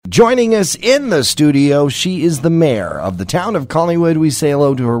Joining us in the studio, she is the mayor of the town of Collingwood. We say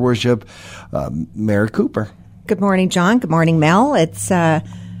hello to her worship, Mayor Cooper. Good morning, John. Good morning, Mel. It's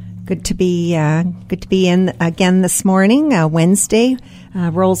good to be in again this morning. Wednesday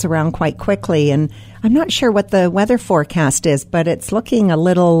rolls around quite quickly, and I'm not sure what the weather forecast is, but it's looking a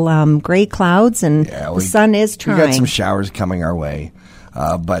little gray clouds, and the sun is trying. We got some showers coming our way.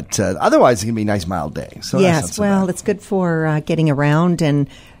 But otherwise, it can be a nice, mild day. So yes, well, it's good for getting around and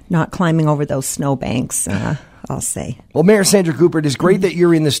not climbing over those snowbanks, I'll say. Well, Mayor Sandra Cooper, it is great that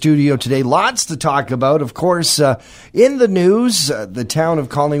you're in the studio today. Lots to talk about. Of course, in the news, the Town of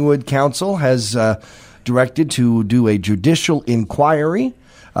Collingwood Council has directed to do a judicial inquiry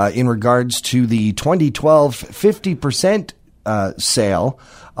in regards to the 2012 50% sale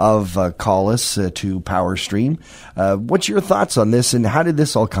of Collus to PowerStream. What's your thoughts on this, and how did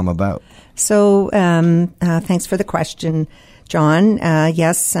this all come about? So, thanks for the question, John.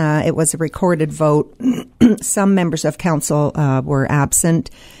 Yes, it was a recorded vote. Some members of council were absent,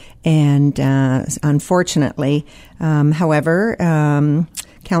 and unfortunately, however,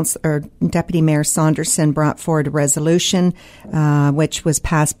 Deputy Mayor Saunderson brought forward a resolution which was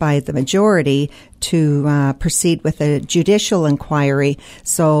passed by the majority to proceed with a judicial inquiry.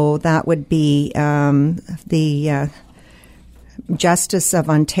 So that would be the Justice of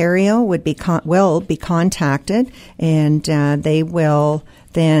Ontario will be contacted, and they will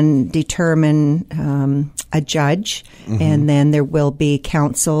then determine a judge, and then there will be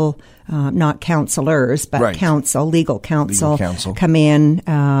counsel. Not counselors, but right. legal counsel come in.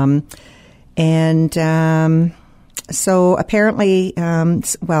 So apparently,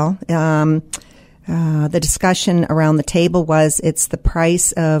 the discussion around the table was it's the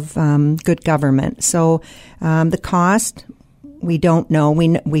price of good government. So the cost, we don't know.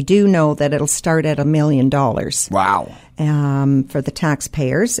 We do know that it'll start at $1 million. Wow. For the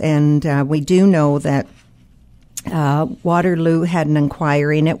taxpayers. And we do know that Waterloo had an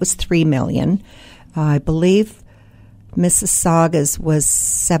inquiry, and it was $3 million. I believe Mississauga's was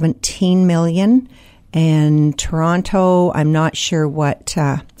 $17 million, and Toronto, I'm not sure what.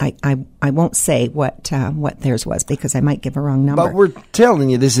 I won't say what theirs was because I might give a wrong number. But we're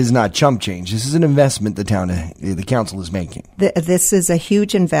telling you, this is not chump change. This is an investment the council is making. This is a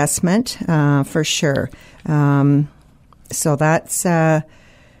huge investment for sure. So that's.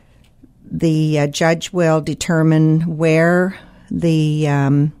 The judge will determine where the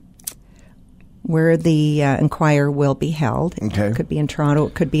inquiry will be held. Okay. It could be in Toronto,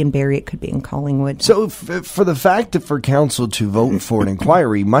 it could be in Barrie, it could be in Collingwood. So for the fact that for council to vote for an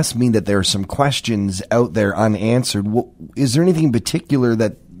inquiry must mean that there are some questions out there unanswered. Is there anything in particular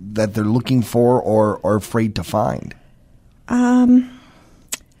that they're looking for or afraid to find?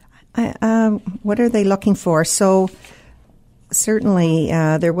 What are they looking for? So certainly,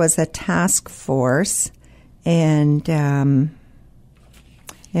 there was a task force, and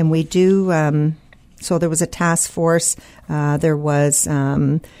we do. So there was a task force. There was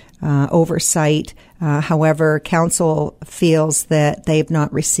oversight. However, council feels that they've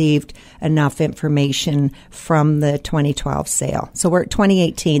not received enough information from the 2012 sale. So we're at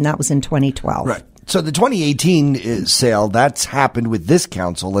 2018. That was in 2012. Right. So the 2018 sale, that's happened with this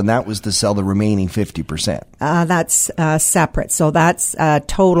council, and that was to sell the remaining 50%. That's separate. So that's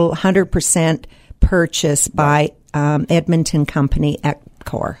total 100% purchase by Edmonton company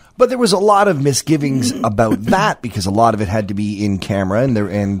Ecor. But there was a lot of misgivings about that because a lot of it had to be in camera,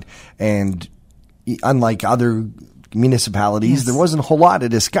 and unlike other municipalities, yes, there wasn't a whole lot of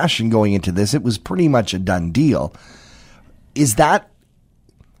discussion going into this. It was pretty much a done deal.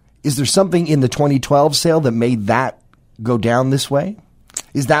 Is there something in the 2012 sale that made that go down this way?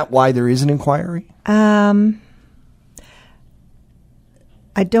 Is that why there is an inquiry? I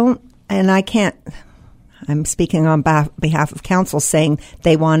don't, and I can't, I'm speaking on behalf of council saying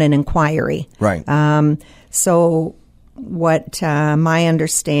they want an inquiry. Right. So what my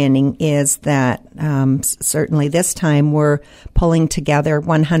understanding is that certainly this time we're pulling together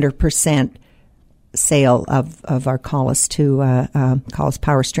 100% sale of our Collus to Collus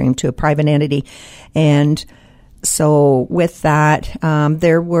PowerStream to a private entity, and so with that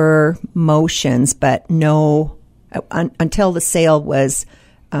there were motions, but no until the sale was.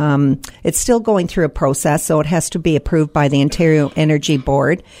 It's still going through a process, so it has to be approved by the Ontario Energy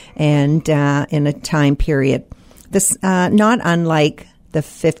Board, and in a time period. This not unlike the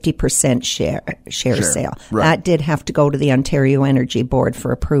 50% share sale. Right. That did have to go to the Ontario Energy Board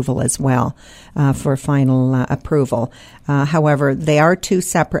for approval as well, for final approval. However, they are two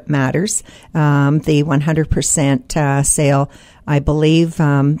separate matters. The 100% sale, I believe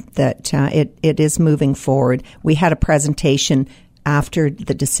that it is moving forward. We had a presentation after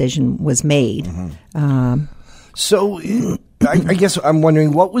the decision was made. So I guess I'm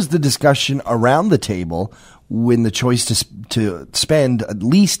wondering, what was the discussion around the table when the choice to spend at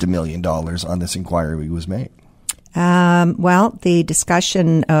least $1 million on this inquiry was made? Well, the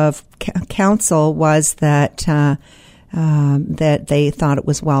discussion of council was that that they thought it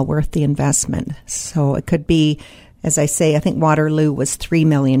was well worth the investment. So it could be, as I say, I think Waterloo was $3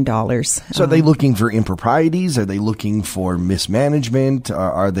 million. So are they looking for improprieties? Are they looking for mismanagement?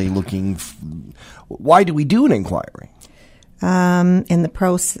 Are they looking? Why do we do an inquiry? In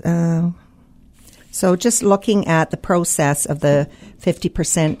the so just looking at the process of the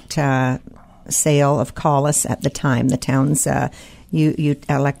 50% sale of Collus at the time, the town's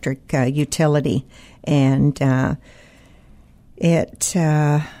electric utility, and it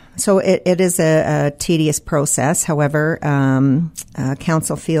is a tedious process. However,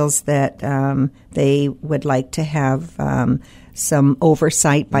 council feels that they would like to have some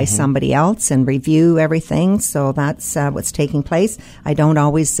oversight by somebody else and review everything. So that's what's taking place. I don't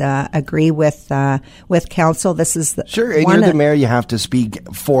always agree with council. This is sure. And you're the mayor. You have to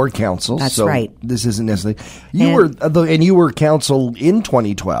speak for council. That's so right. This isn't necessarily you were council in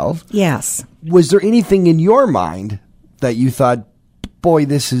 2012. Yes. Was there anything in your mind that you thought, boy,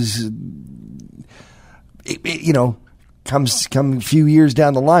 this is, come a few years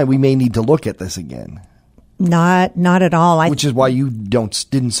down the line, we may need to look at this again? Not at all. Which is why you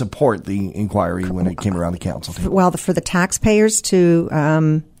didn't support the inquiry when it came around the council table. Well, for the taxpayers to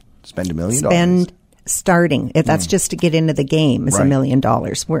spend $1 million. Starting, if that's just to get into the game, is $1 million.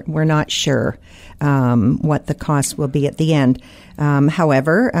 We're not sure what the cost will be at the end.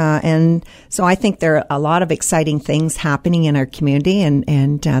 However, and so I think there are a lot of exciting things happening in our community,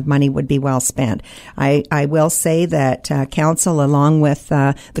 and money would be well spent. I will say that council, along with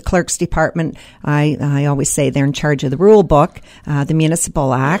the clerk's department, I always say they're in charge of the rule book, the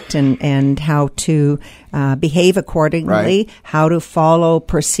Municipal Act, and how to behave accordingly, how to follow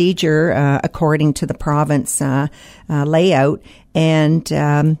procedure according to the province layout,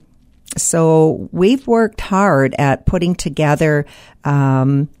 and so we've worked hard at putting together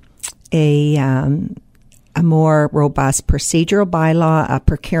a more robust procedural bylaw, a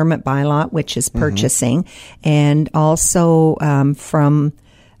procurement bylaw, which is purchasing, and also from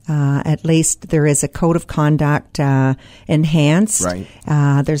at least there is a code of conduct enhanced. Right.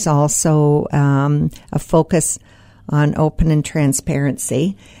 There's also a focus on open and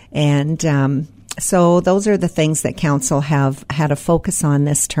transparency, and so those are the things that council have had a focus on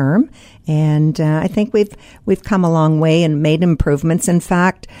this term, and I think we've come a long way and made improvements. In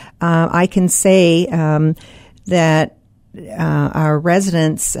fact, I can say that our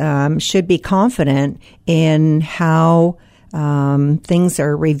residents should be confident in how things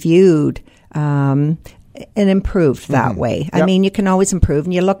are reviewed and improved that way. I mean, you can always improve,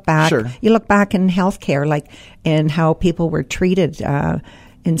 and you look back. Sure. You look back in healthcare, and how people were treated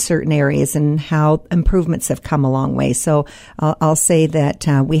in certain areas, and how improvements have come a long way. So I'll say that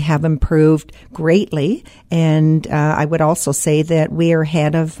we have improved greatly, and I would also say that we are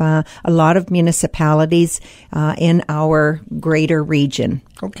ahead of a lot of municipalities in our greater region.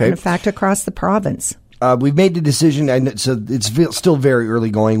 Okay. And in fact, across the province. We've made the decision, and so it's still very early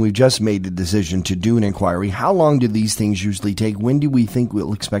going. We've just made the decision to do an inquiry. How long do these things usually take? When do we think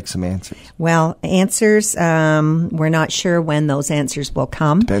we'll expect some answers? Well, answers, we're not sure when those answers will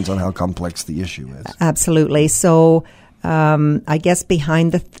come. Depends on how complex the issue is. Absolutely. So I guess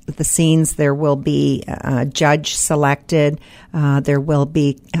behind the scenes, there will be a judge selected. There will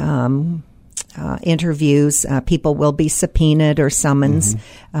be interviews. People will be subpoenaed or summoned.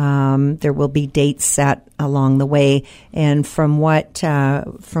 There will be dates set along the way. And from what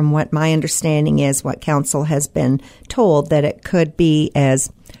my understanding is, what council has been told, that it could be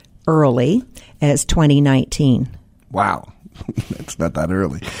as early as 2019. Wow. That's not that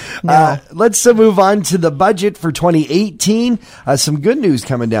early. No. Let's move on to the budget for 2018. Some good news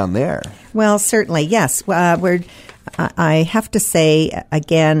coming down there. Well, certainly, yes. I have to say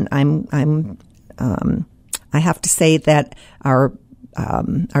again, I have to say that our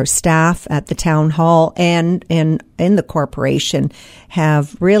staff at the town hall and in the corporation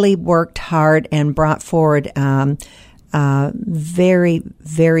have really worked hard and brought forward very,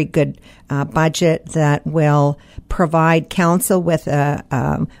 very good budget that will provide council with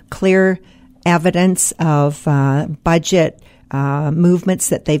a clear evidence of budget movements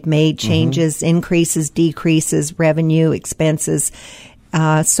that they've made, changes, increases, decreases, revenue, expenses,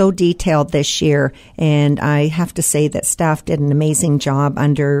 so detailed this year. And I have to say that staff did an amazing job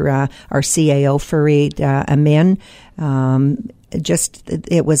under our CAO, Fareed Amin.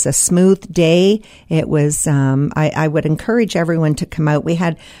 it was a smooth day. It was, I would encourage everyone to come out. We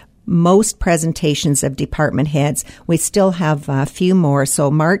had most presentations of department heads. We still have a few more.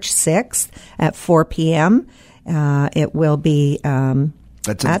 So March 6th at 4 p.m., it will be,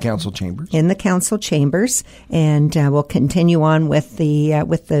 that's in the council chambers. In the council chambers, and we'll continue on with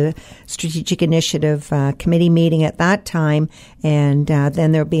the strategic initiative committee meeting at that time, and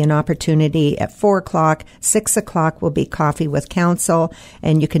then there'll be an opportunity at 4:00. 6:00 will be coffee with council,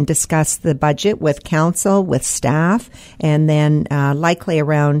 and you can discuss the budget with council, with staff, and then likely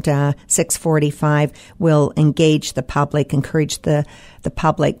around 6:45 we'll engage the public, encourage the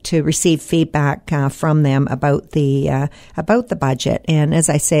public to receive feedback from them about the budget. And as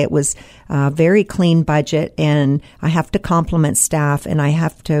I say, it was a very clean budget, and I have to compliment staff, and I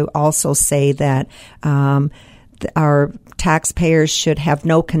have to also say that our taxpayers should have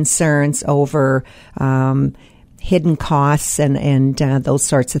no concerns over hidden costs and those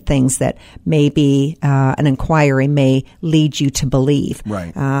sorts of things that maybe an inquiry may lead you to believe.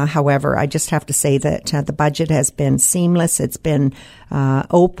 Right. However, I just have to say that the budget has been seamless. It's been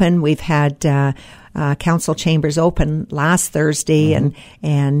open. We've had council chambers open last Thursday,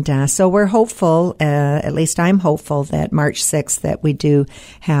 and so we're hopeful. At least I'm hopeful that March 6th that we do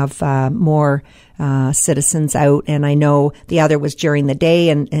have more citizens out, and I know the other was during the day,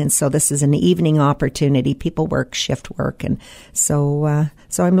 and so this is an evening opportunity. People work shift work, and so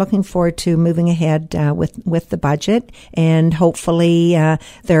I'm looking forward to moving ahead with the budget, and hopefully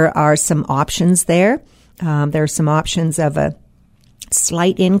there are some options there. There are some options of a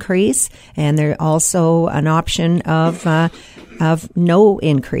slight increase, and there's also an option of no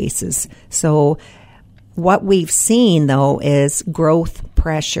increases. So what we've seen, though, is growth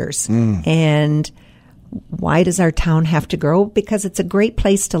pressures. And why does our town have to grow? Because it's a great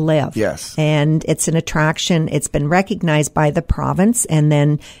place to live. Yes. And it's an attraction. It's been recognized by the province and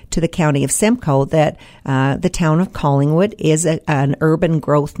then to the county of Simcoe that the town of Collingwood is an urban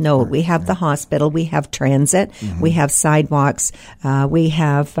growth node. We have the hospital. We have transit. We have sidewalks. We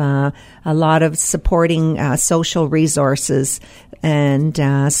have a lot of supporting social resources. And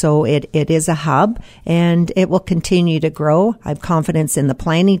so it is a hub, and it will continue to grow. I have confidence in the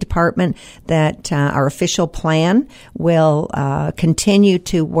planning department that our official plan will continue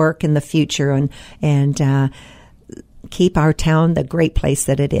to work in the future and keep our town the great place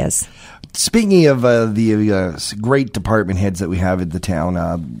that it is. Speaking of the great department heads that we have at the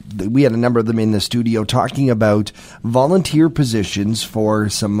town, we had a number of them in the studio talking about volunteer positions for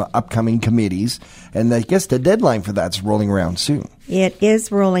some upcoming committees, and I guess the deadline for that's rolling around soon. It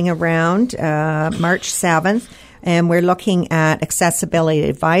is rolling around March 7th, and we're looking at Accessibility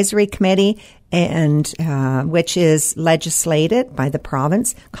Advisory Committee, and which is legislated by the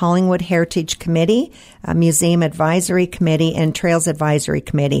province, Collingwood Heritage Committee, Museum Advisory Committee, and Trails Advisory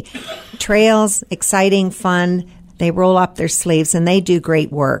Committee. Trails, exciting, fun. They roll up their sleeves and they do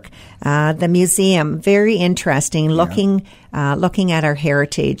great work. The museum, very interesting, looking at our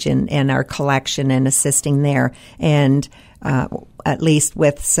heritage and our collection and assisting there, and at least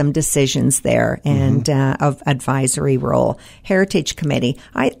with some decisions there and of advisory role. Heritage Committee,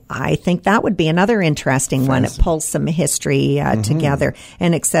 I think that would be another interesting one. It pulls some history together,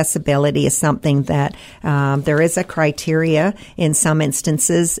 and accessibility is something that there is a criteria in some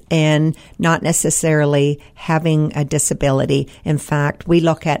instances, and not necessarily having a disability. In fact, we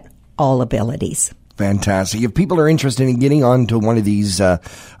look at all abilities. Fantastic. If people are interested in getting onto one of these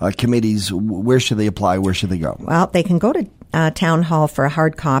committees, where should they apply? Where should they go? Well, they can go to Town Hall for a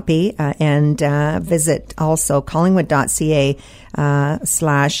hard copy and visit also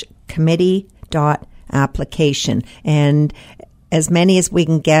collingwood.ca/committee.application. And as many as we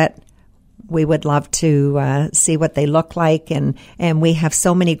can get, we would love to see what they look like, and we have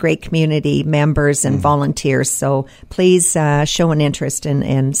so many great community members and volunteers. So please show an interest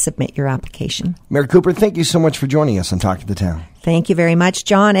and submit your application. Mayor Cooper, thank you so much for joining us on Talk to the Town. Thank you very much,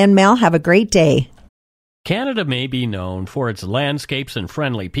 John and Mel. Have a great day. Canada may be known for its landscapes and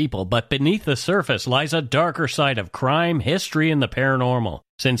friendly people, but beneath the surface lies a darker side of crime, history, and the paranormal.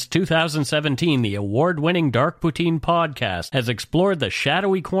 Since 2017, the award-winning Dark Poutine podcast has explored the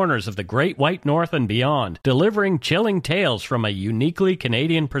shadowy corners of the Great White North and beyond, delivering chilling tales from a uniquely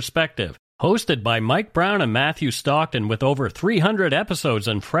Canadian perspective. Hosted by Mike Brown and Matthew Stockton with over 300 episodes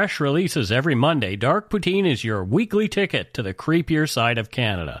and fresh releases every Monday, Dark Poutine is your weekly ticket to the creepier side of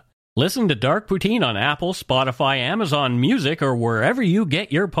Canada. Listen to Dark Poutine on Apple, Spotify, Amazon Music, or wherever you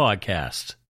get your podcasts.